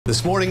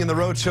This morning in the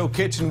Rhode Show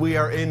kitchen, we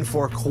are in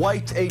for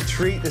quite a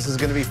treat. This is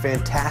going to be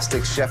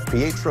fantastic. Chef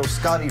Pietro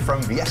Scotti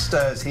from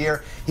Viesta is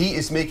here. He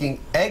is making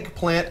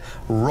eggplant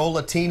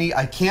rollatini.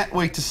 I can't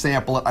wait to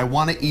sample it. I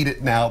want to eat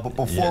it now, but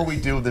before we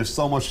do, there's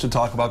so much to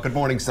talk about. Good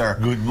morning, sir.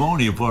 Good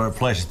morning. For a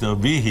pleasure to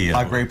be here.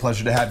 A great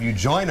pleasure to have you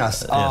join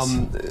us.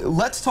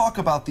 Let's talk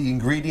about the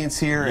ingredients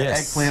here.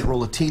 Eggplant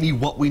rollatini,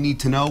 what we need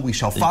to know. We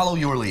shall follow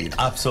your lead.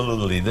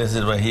 Absolutely. This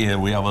is right here.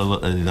 We have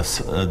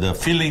the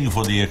filling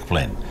for the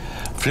eggplant.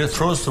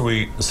 First,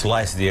 we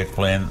slice the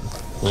eggplant,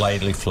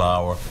 lightly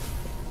flour,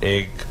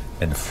 egg,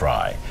 and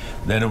fry.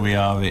 Then we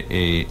have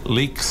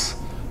leeks,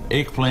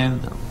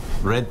 eggplant,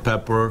 red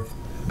pepper,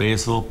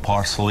 basil,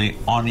 parsley,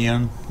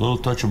 onion, little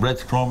touch of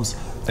breadcrumbs.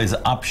 As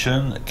an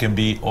option, can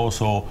be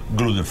also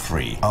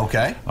gluten-free.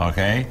 Okay.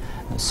 Okay.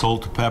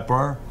 Salt,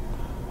 pepper.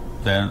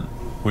 Then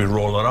we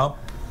roll it up,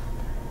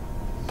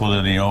 put it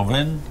in the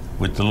oven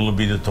with a little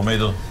bit of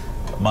tomato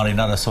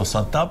marinara sauce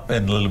on top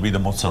and a little bit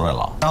of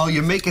mozzarella. Oh,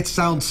 you make it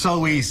sound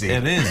so easy.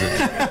 It is.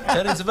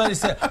 It is very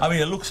simple. I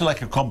mean, it looks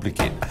like a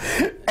complicated.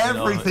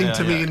 Everything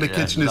to me in the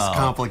kitchen is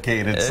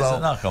complicated. It's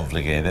not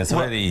complicated. It's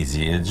very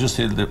easy. It's just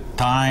the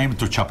time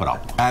to chop it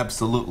up.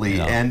 Absolutely.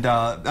 And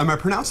am I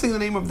pronouncing the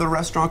name of the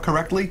restaurant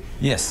correctly?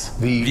 Yes.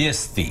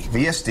 Viesti.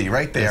 Viesti,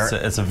 right there.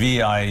 It's a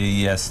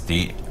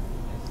V-I-E-S-T.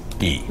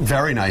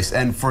 Very nice.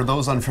 And for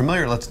those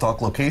unfamiliar, let's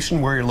talk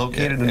location, where you're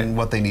located, and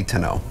what they need to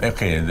know.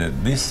 Okay,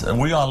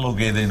 we are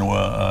located in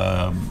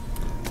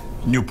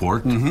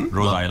Newport,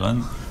 Rhode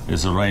Island.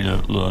 It's right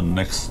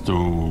next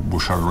to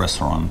Bouchard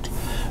Restaurant,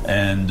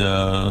 and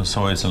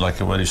so it's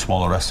like a very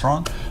small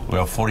restaurant. We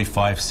have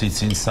 45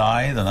 seats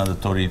inside, another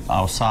 30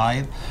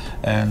 outside,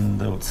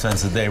 and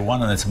since day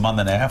one, and it's a month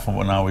and a half, and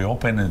now we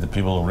open, and the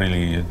people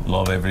really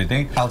love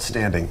everything.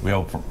 Outstanding. We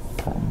have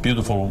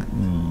beautiful,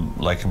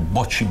 like a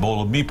bocce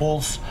bowl of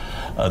meatballs,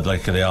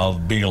 like they are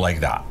big like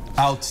that.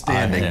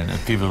 Outstanding.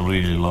 And people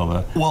really love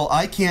it. Well,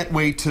 I can't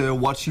wait to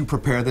watch you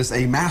prepare this.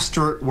 A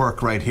master at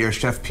work right here,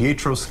 Chef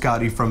Pietro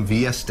Scotti from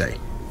Viesta.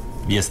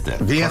 Viesta.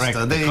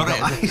 Viesta, there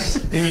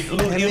you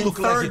go. You look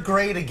third like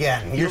grade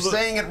again. You're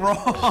saying it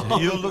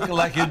wrong. You look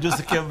like you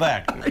just came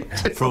back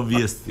from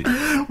Viesta.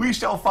 We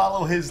shall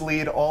follow his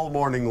lead all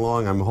morning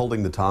long. I'm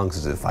holding the tongs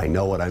as if I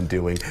know what I'm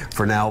doing.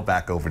 For now,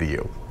 back over to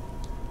you.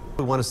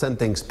 We want to send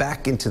things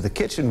back into the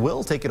kitchen.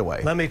 Wil, take it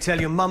away. Let me tell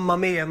you, mamma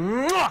mia,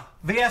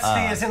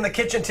 Viesta is in the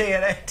kitchen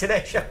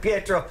today. Chef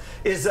Pietro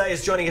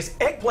is joining us.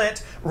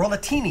 Eggplant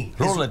rollatini.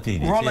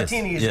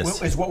 Rollatini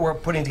is what we're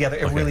putting together.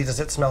 It really does.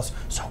 It smells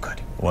so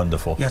good.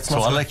 Wonderful. Yeah,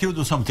 so I'd like you to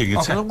do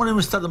something. So when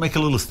we start to make a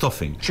little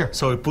stuffing. Sure.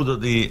 So we put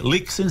the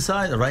leeks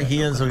inside, right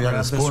here. So we got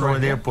a spoon right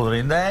there. Put it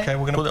in there. Okay,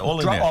 we're going to put it all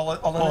in there. All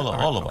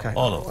of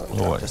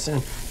it.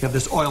 You have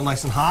this oil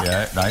nice and hot.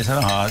 Yeah, nice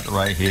and hot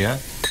right here.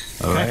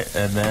 All right,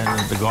 and then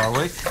the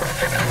garlic. All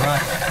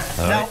right.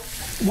 Now,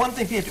 one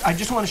thing, Pietro, I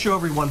just want to show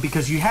everyone,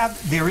 because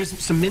there is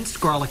some minced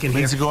garlic in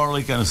here. Minced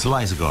garlic and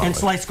sliced garlic. And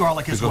sliced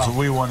garlic as well. Because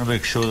we want to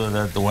make sure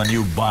that when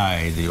you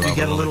buy, you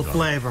get a little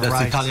flavor, right?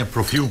 That's Italian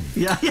perfume.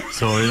 Yeah.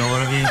 So, you know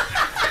what I mean?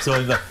 So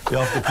you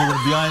have to put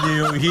it behind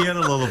you here a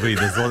little bit.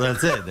 So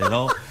that's it, you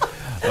know?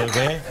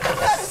 Okay?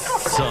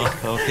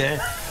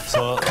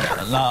 So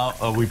now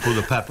we put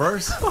the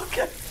peppers.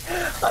 Okay.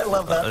 I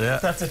love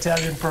that. That's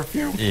Italian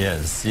perfume.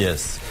 Yes.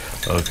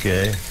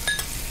 Okay.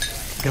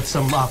 Get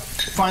some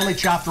finely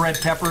chopped red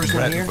peppers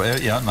in here.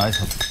 Yeah,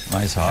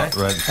 nice hot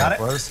red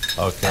peppers.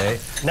 Okay.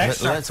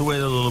 Let's wait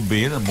a little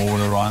bit and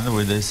move it around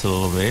with this a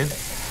little bit.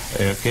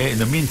 Okay. In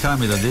the meantime,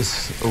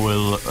 this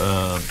will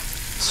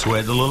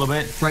sweat a little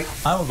bit. Right.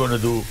 I'm going to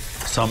do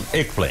some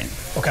eggplant.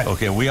 Okay.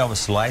 Okay. We have a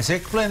sliced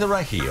eggplant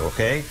right here.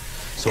 Okay.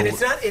 So and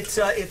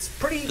it's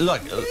pretty.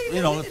 Look,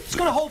 you know, it's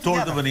going to hold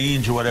third of an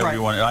inch, whatever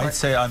you want. I'd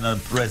say on the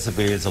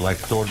recipe it's like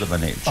third of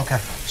an inch. Okay.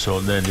 So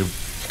then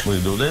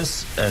we do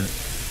this and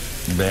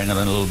bang it a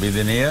little bit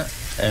in here,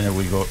 and then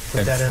we go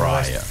and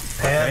fry it.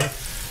 Okay.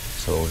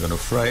 So we're going to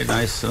fry it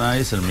nice.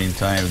 In the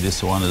meantime,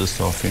 this one is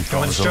stuffing. You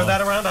want to stir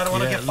that around? I don't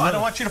want to I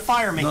don't want you to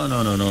fire me. No. I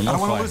don't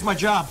want to lose my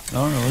job.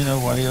 No. You know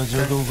what? You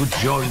do a good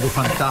job. You do a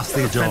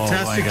fantastic job.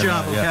 Fantastic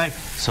job. Okay.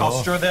 So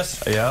I'll stir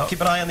this. Yeah.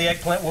 Keep an eye on the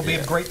eggplant. We'll be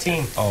a great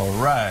team. All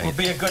right. We'll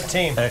be a good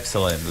team.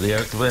 Excellent. The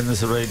eggplant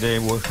is right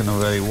there, working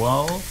very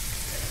well.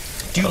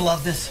 Do you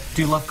love this?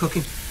 Do you love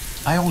cooking?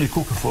 I only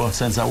cook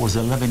since I was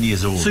 11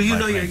 years old. So you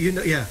know,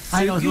 yeah. So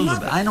I know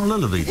a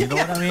little bit. You know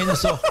what I mean?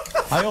 So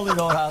I only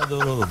know how to do a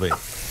little bit.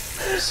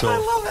 So, I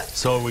love it.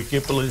 So we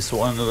keep this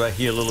one right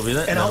here a little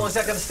bit. And how long is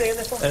that going to stay in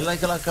this one? Like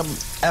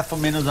half a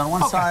minute on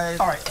one side,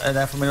 and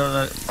half a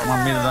minute,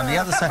 1 minute on the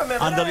other side.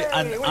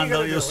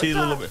 Until you see a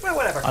little bit.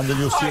 Whatever. Until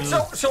you see.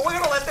 So we're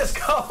going to let this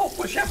go.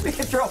 Chef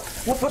Pietro,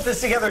 we'll put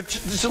this together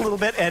just a little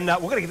bit, and we're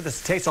going to give this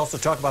a taste. Also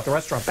talk about the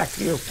restaurant. Back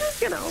to you.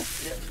 You know.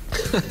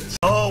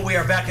 Oh, we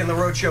are back in the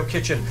Rhode Show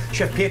kitchen.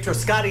 Chef Pietro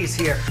Scotti is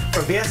here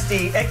from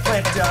Viesta.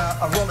 Eggplant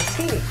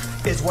rollatini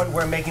is what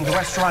we're making. The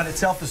restaurant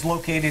itself is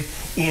located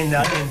in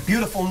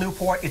beautiful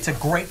Newport. It's a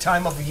great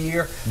time of the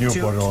year.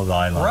 Newport, Rhode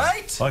Island.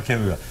 Right?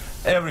 Okay.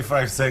 Every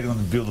 5 seconds,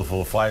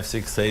 beautiful. 5,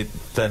 6, 8,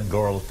 10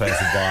 girls pass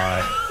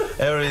by.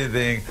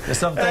 Everything.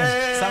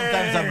 Sometimes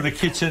I'm in the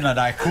kitchen and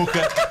I cook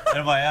it,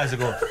 and my eyes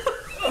go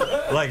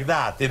like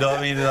that. You know what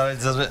I mean?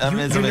 It's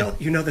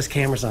just, you know this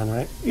camera's on,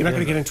 right? You're not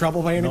going to get in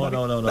trouble by anybody?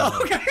 No.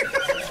 Okay.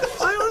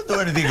 I don't do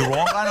anything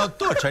wrong. I don't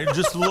touch. I'm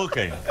just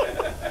looking.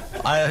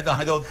 I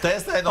don't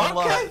test. I don't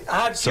love. Okay.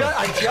 I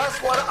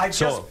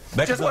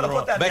just want to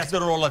put that back to the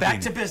rollatini.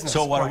 Back to business.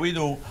 So what we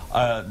do,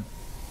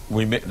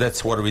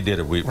 that's what we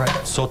did. We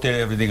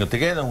saute everything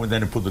together, and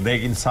then put the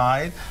egg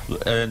inside,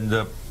 and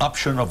the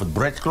option of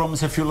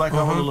breadcrumbs, if you like,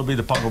 a little bit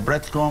of pound of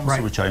breadcrumbs,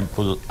 which I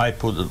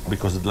put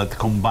because it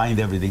combined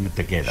everything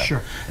together.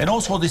 Sure. And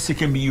also this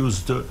can be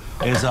used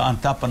as on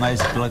top of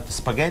nice like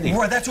spaghetti.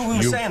 Right, that's what we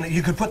were saying. That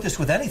you could put this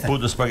with anything.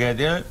 Put the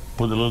spaghetti,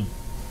 put a little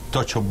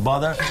touch of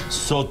butter,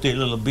 saute a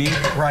little bit,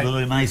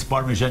 really nice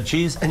Parmesan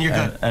cheese, and you're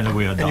good. And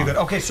we are done. And you're good.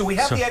 Okay, so we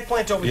have the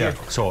eggplant over here.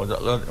 So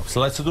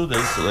let's do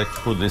this. Let's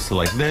put this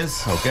like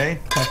this, okay?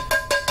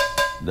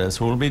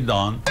 This will be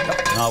done.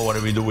 Now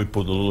what do? We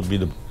put a little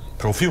bit of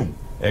perfume.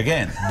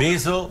 Again,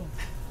 basil,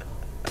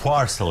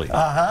 parsley.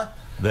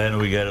 Then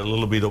we get a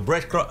little bit of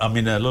breadcrumb. I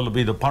mean, a little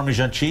bit of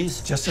Parmesan cheese.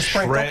 Just a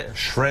sprinkle.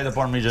 Shred the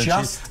Parmesan cheese.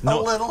 Just a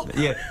little.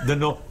 Yeah.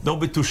 Don't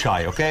be too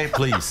shy, okay?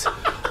 Please.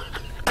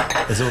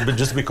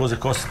 Just because it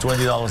costs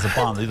 $20 a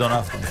pound, you don't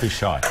have to be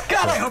shy.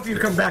 God, I hope you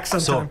come back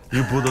sometime. So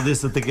you put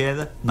this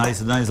together,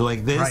 nice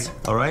like this,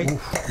 all right?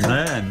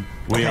 Then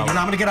we you're not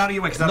going to get out of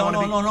your way because I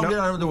don't want to get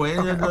out of the way.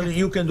 Okay.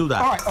 You can do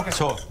that. All right, okay.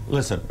 So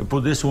listen, you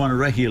put this one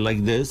right here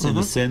like this in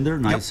the center,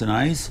 nice and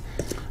nice,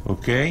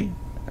 okay?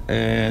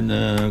 And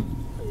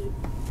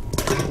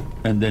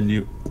then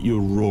you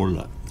roll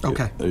it.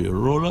 Okay. You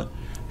roll it.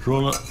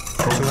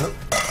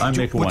 I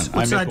make one.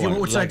 Which side do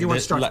you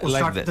want to start?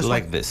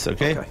 Like this,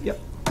 okay? Yep.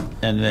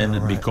 And then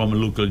it become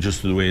look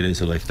just the way it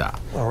is, like that.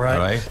 All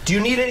right. Do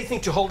you need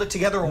anything to hold it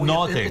together? Or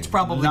nothing. It's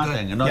probably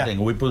nothing. good. Nothing.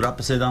 Yeah. We put it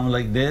upside down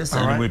like this,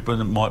 and we put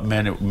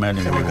many.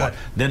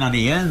 Then on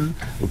the end,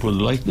 we put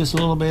it like this a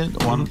little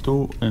bit, 1,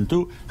 2, and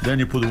 2. Then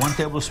you put 1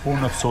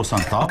 tablespoon of sauce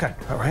on top. Okay.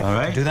 All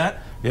right. Do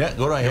that. Yeah,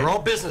 go right ahead. You're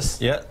all business.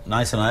 Yeah,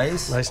 nice and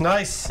nice.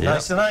 Nice.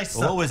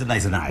 Always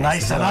nice and nice.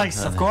 Nice and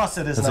nice. Of course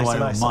it is nice and nice.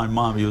 That's why my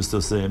mom used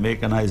to say,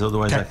 make a nice,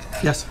 otherwise. Okay.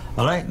 Yes.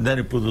 All right, then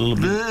you put a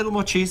little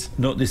more cheese.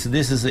 No, this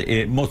is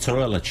a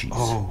mozzarella cheese.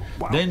 Oh,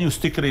 wow. Then you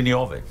stick it in the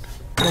oven.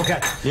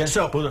 Okay. Yeah,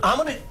 so I'm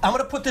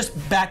gonna put this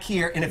back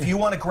here, and if you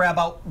want to grab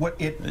out what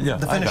the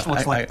finish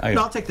looks like,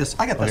 I'll take this.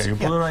 I got this.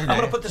 Okay, put it right I'm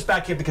gonna put this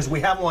back here because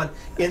we have one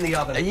in the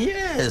oven.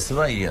 Yes,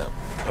 right here.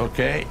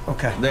 Okay.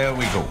 Okay. There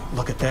we go.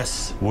 Look at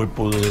this. We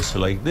put this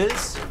like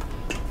this.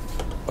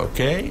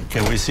 Okay.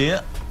 Can we see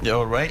it? Yeah,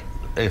 all right.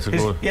 He's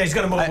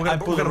gonna move. I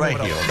put it right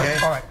here. Okay.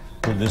 All right.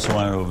 Put this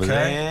one over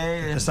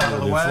there. Get this out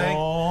of the way.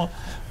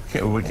 Okay,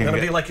 I'm gonna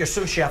be like your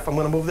sous chef. I'm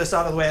gonna move this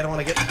out of the way. I don't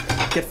want to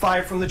get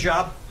fired from the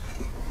job.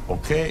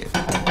 Okay,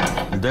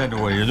 and then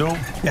what you do?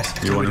 Yes.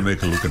 You want to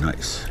make it look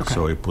nice. Okay.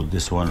 So you put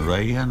this one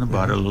right here on the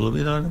bottom, a little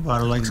bit on the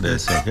bottom like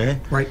this, okay?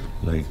 Right.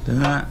 Like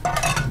that.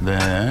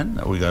 Then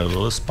we got a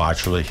little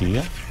spatula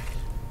here.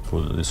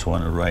 Put this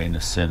one right in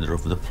the center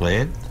of the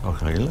plate,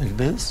 okay, like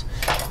this.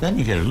 Then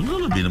you get a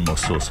little bit of more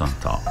sauce on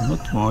top,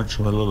 not much,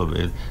 a little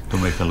bit, to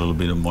make a little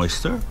bit of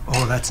moisture.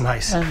 Oh, that's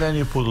nice. And then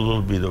you put a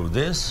little bit of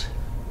this.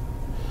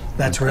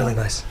 That's really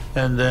nice.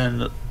 And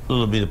then a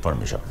little bit of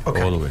Parmesan, all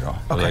the way around,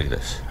 like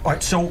this. All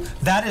right, so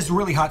that is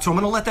really hot. So I'm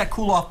going to let that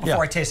cool off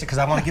before I taste it because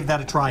I want to give that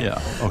a try. Yeah,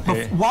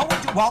 okay.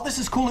 While this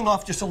is cooling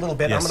off just a little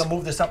bit, I'm going to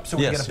move this up so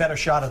we get a better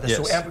shot of this.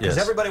 Because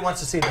everybody wants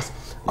to see this.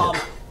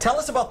 Tell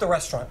us about the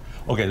restaurant.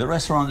 Okay, the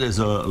restaurant is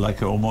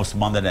like almost a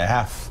month and a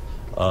half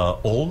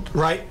old.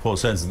 Right. So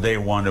since day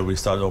one that we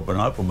started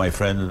opening up with my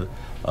friend,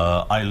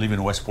 I live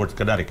in Westport,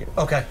 Connecticut.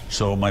 Okay.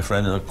 So my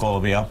friend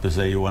called me up to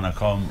say, you want to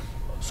come?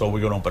 So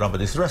we're going to open up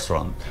this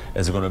restaurant.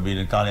 It's going to be an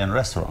Italian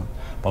restaurant.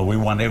 But we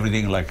want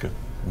everything like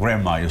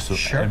grandma used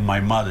to and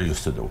my mother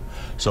used to do.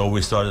 So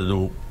we started to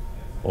do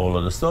all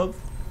of the stuff.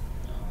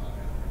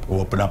 We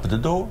open up the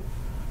door.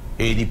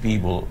 80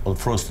 people the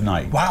first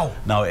night. Wow.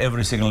 Now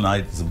every single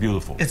night is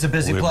beautiful. It's a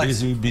busy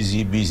place.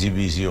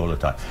 Busy all the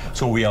time.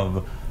 So we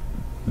have,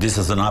 this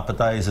is an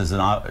appetizer, the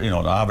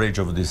average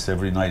of this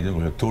every night,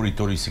 we have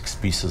 36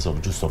 pieces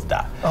of just of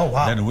that. Oh,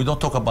 wow. Then we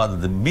don't talk about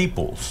the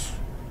meatballs.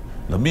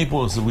 The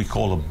meatballs we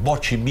call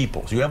bocce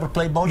meatballs. You ever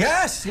play bocce?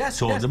 Yes.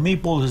 So the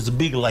meatballs is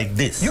big like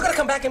this. You got to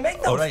come back and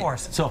make those for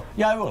us. So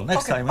I will.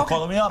 Next time you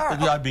call me up,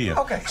 I'll be here.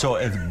 Okay. So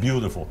it's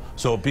beautiful.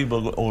 So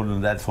people order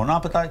that for an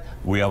appetite.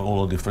 We have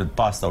all different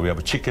pasta. We have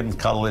a chicken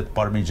cutlet,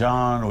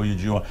 parmesan, or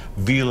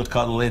veal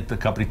cutlet,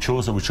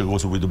 capricciosa, which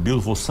goes with a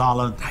beautiful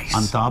salad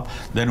on top.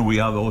 Then we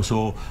have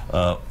also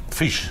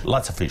fish,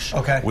 lots of fish.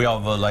 Okay. We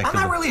have like. I'm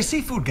not really a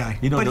seafood guy,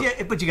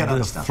 but you got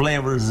other stuff.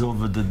 Flavors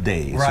of the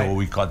day. Right. So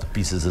we cut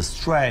pieces of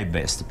striped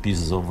bass,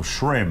 pieces of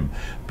shrimp,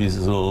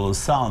 pieces of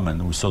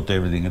salmon. We saute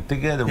everything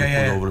together. We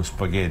put over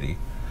spaghetti.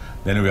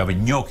 Then we have a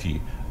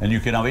gnocchi, and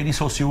you can have any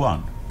sauce you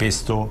want.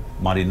 Pesto,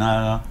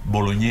 marinara,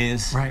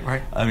 bolognese.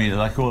 Right. I mean,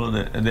 like all of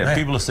the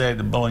people say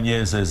the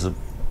bolognese is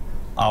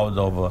out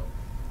of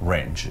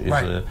range. It's,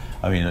 Right.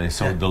 I mean, it's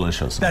so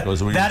delicious.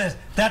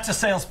 That's a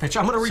sales pitch.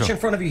 I'm going to reach in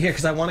front of you here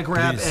because I want to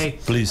grab I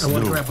want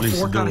to grab a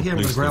fork out of here. I'm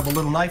going to grab a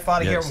little knife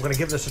out of here. I'm going to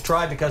give this a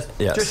try because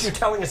just you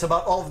telling us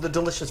about all of the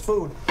delicious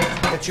food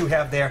that you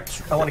have there,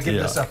 I want to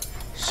give this a.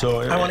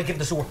 So I want to give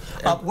this a whirl.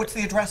 What's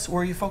the address?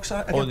 Where are you folks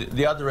at? Oh,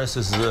 the address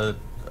is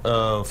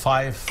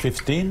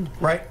 515.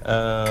 Right.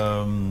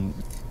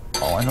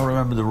 I don't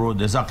remember the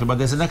road exactly, but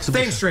there's an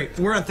exhibition. Thames Street.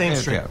 We're on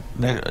Thames Street.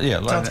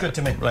 Yeah, sounds good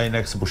to me. Right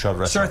next to Bouchard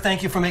Restaurant. Sir,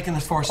 thank you for making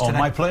this for us today. Oh,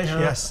 my pleasure.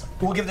 Yes.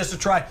 We'll give this a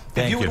try.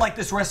 If you would like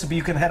this recipe,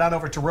 you can head on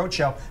over to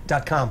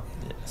rhodeshow.com.